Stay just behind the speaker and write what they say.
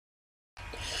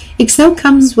Excel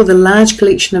comes with a large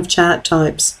collection of chart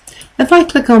types. If I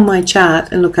click on my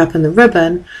chart and look up in the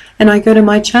ribbon, and I go to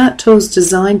my Chart Tools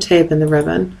Design tab in the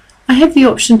ribbon, I have the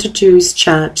option to choose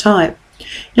Chart Type.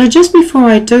 Now just before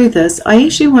I do this, I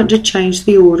actually want to change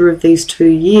the order of these 2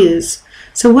 years.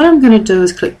 So what I'm going to do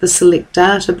is click the Select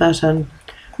Data button.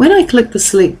 When I click the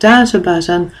Select Data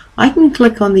button, I can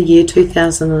click on the year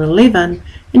 2011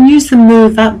 and use the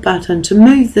Move Up button to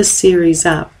move this series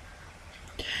up.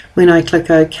 When I click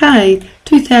OK,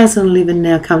 2011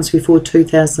 now comes before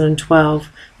 2012,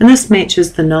 and this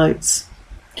matches the notes.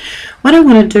 What I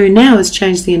want to do now is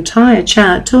change the entire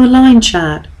chart to a line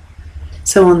chart.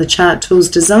 So on the Chart Tools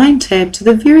Design tab to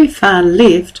the very far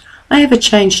left, I have a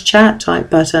Change Chart Type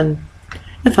button.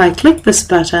 If I click this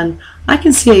button, I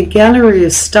can see a gallery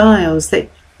of styles that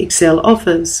Excel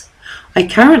offers. I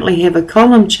currently have a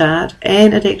column chart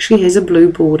and it actually has a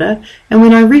blue border, and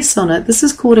when I rest on it, this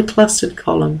is called a clustered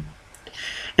column.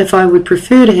 If I would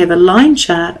prefer to have a line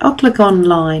chart, I'll click on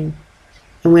Line.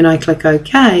 And when I click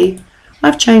OK,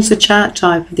 I've changed the chart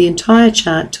type of the entire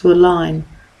chart to a line.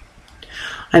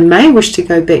 I may wish to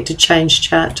go back to Change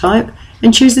Chart Type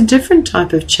and choose a different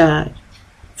type of chart.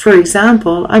 For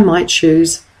example, I might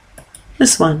choose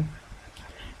this one.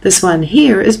 This one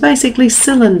here is basically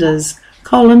cylinders,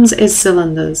 columns as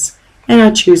cylinders, and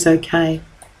I choose OK.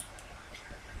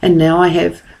 And now I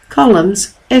have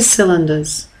columns as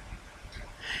cylinders.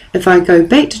 If I go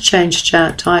back to Change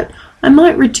Chart Type, I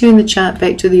might return the chart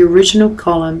back to the original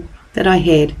column that I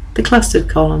had, the clustered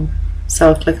column. So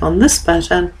I'll click on this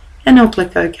button and I'll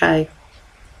click OK.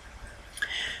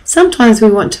 Sometimes we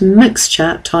want to mix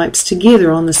chart types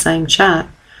together on the same chart.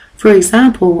 For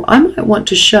example, I might want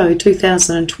to show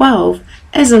 2012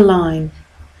 as a line.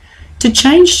 To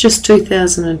change just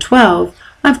 2012,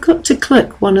 I've got to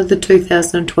click one of the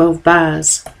 2012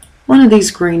 bars, one of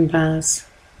these green bars.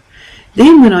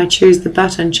 Then when I choose the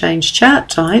button Change Chart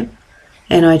Type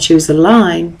and I choose a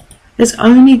line, it's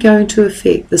only going to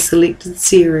affect the selected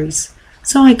series.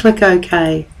 So I click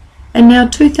OK, and now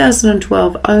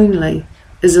 2012 only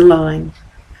is a line.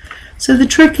 So the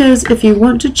trick is, if you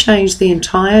want to change the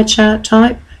entire chart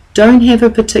type, don't have a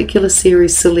particular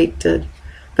series selected.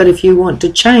 But if you want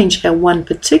to change how one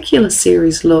particular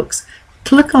series looks,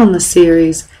 click on the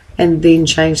series and then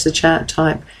change the chart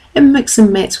type and mix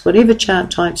and match whatever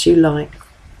chart types you like.